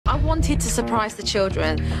wanted to surprise the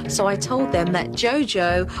children, so I told them that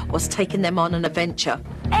Jojo was taking them on an adventure.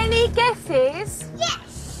 Any guesses?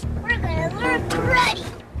 Yes! We're gonna learn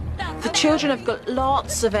karate! The children have got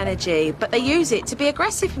lots of energy, but they use it to be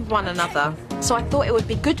aggressive with one another. So I thought it would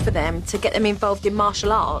be good for them to get them involved in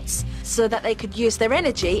martial arts so that they could use their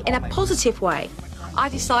energy in a positive way. I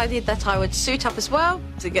decided that I would suit up as well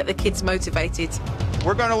to get the kids motivated.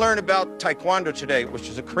 We're going to learn about taekwondo today, which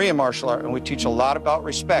is a Korean martial art, and we teach a lot about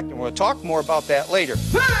respect, and we'll talk more about that later.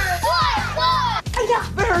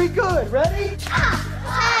 Very good. Ready?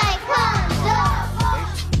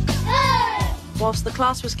 Whilst the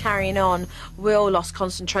class was carrying on, Will lost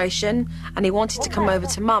concentration and he wanted to come over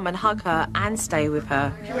to Mum and hug her and stay with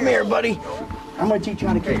her. Come here, buddy. I'm going to teach you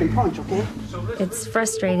how to kick and punch, okay? It's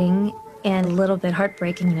frustrating and a little bit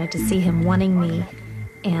heartbreaking, to see him wanting me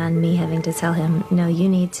and me having to tell him, no, you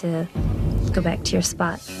need to go back to your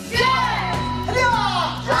spot.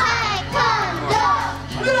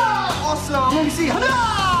 Awesome. Let me see. Oh,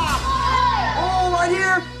 right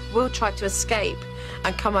here. Will tried to escape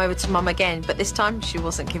and come over to Mum again, but this time she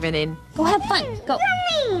wasn't giving in. Go have fun. Go.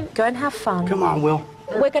 Go and have fun. Come on, Will.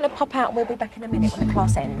 We're going to pop out and we'll be back in a minute when the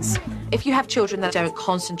class ends. If you have children that don't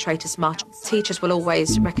concentrate as much, teachers will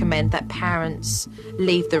always recommend that parents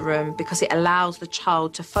leave the room because it allows the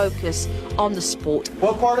child to focus on the sport.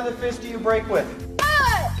 What part of the fist do you break with?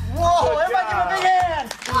 Whoa, everybody give a big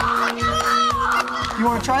hand. You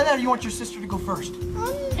want to try that, or you want your sister to go first?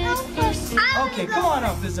 Okay, come on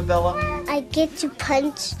up, Isabella. I get to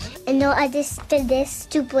punch and no understand this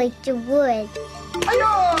to break the wood.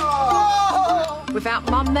 Hi-ya! Without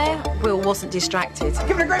Mum there, Will wasn't distracted.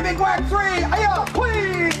 Give it a great big whack. 3. Hi-ya!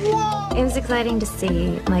 Please! Whoa! It was exciting to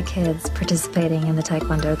see my kids participating in the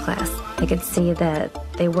taekwondo class. I could see that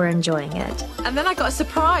they were enjoying it. And then I got a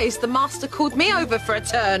surprise. The master called me over for a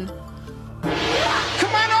turn.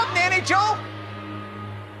 Come on up, Nanny Joe.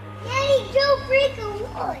 Nanny Joe, break a wood.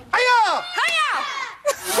 Hi-ya!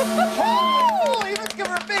 Holy, let's give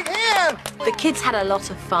her a big hand. The kids had a lot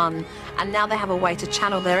of fun, and now they have a way to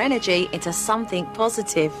channel their energy into something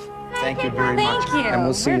positive. Thank you very much. Thank you. And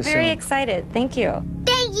we'll see you We're very soon. excited. Thank you.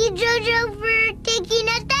 Thank you, Jojo, for taking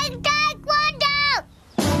us to taekwondo.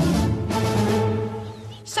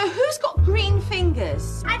 So who's got green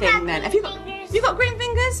fingers? I got Then? green Have you got? fingers. You got green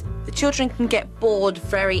fingers? The children can get bored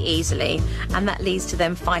very easily, and that leads to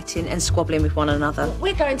them fighting and squabbling with one another. What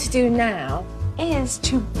we're going to do now is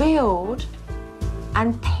to build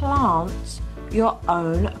and plant your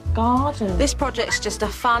own garden. This project's just a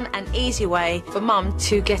fun and easy way for Mum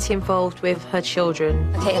to get involved with her children.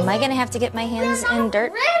 Okay, am I going to have to get my hands in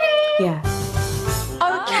dirt? Yeah.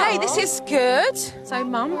 Okay, this is good. So,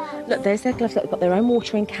 Mum, look, there's their gloves. Look, they've got their own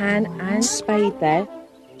watering can and spade there. Do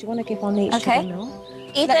you want to give one each to them now?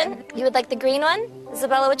 Ethan, you would like the green one?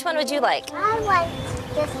 Isabella, which one would you like? I like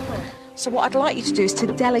this one. So what I'd like you to do is to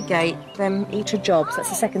delegate them each a job. So that's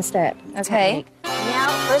the second step. Okay. Now,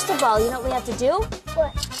 first of all, you know what we have to do?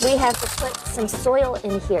 What? We have to put some soil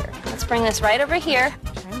in here. Let's bring this right over here.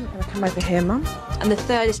 Okay, I'm going to come over here, Mum. And the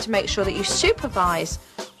third is to make sure that you supervise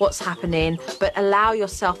what's happening, but allow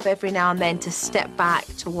yourself every now and then to step back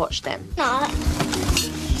to watch them. Not.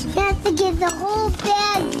 You have to get the whole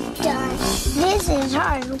bag done. This is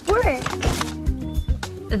hard work.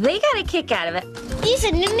 They got a kick out of it.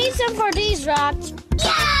 Ethan, give me some for these rocks.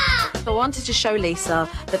 Yeah! So I wanted to show Lisa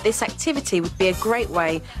that this activity would be a great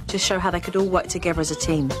way to show how they could all work together as a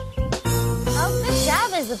team. Oh, good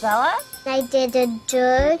job, Isabella. I did the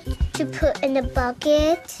dirt to put in the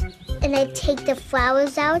bucket, and I take the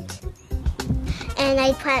flowers out, and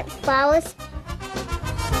I plant flowers.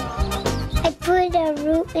 I put a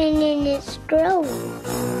root in and it's growing.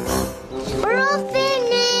 We're all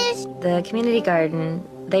finished. The community garden,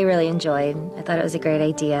 they really enjoyed. I thought it was a great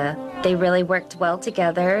idea. They really worked well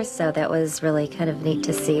together, so that was really kind of neat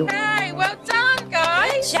to see. Hey, well done,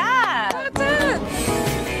 guys! Good job!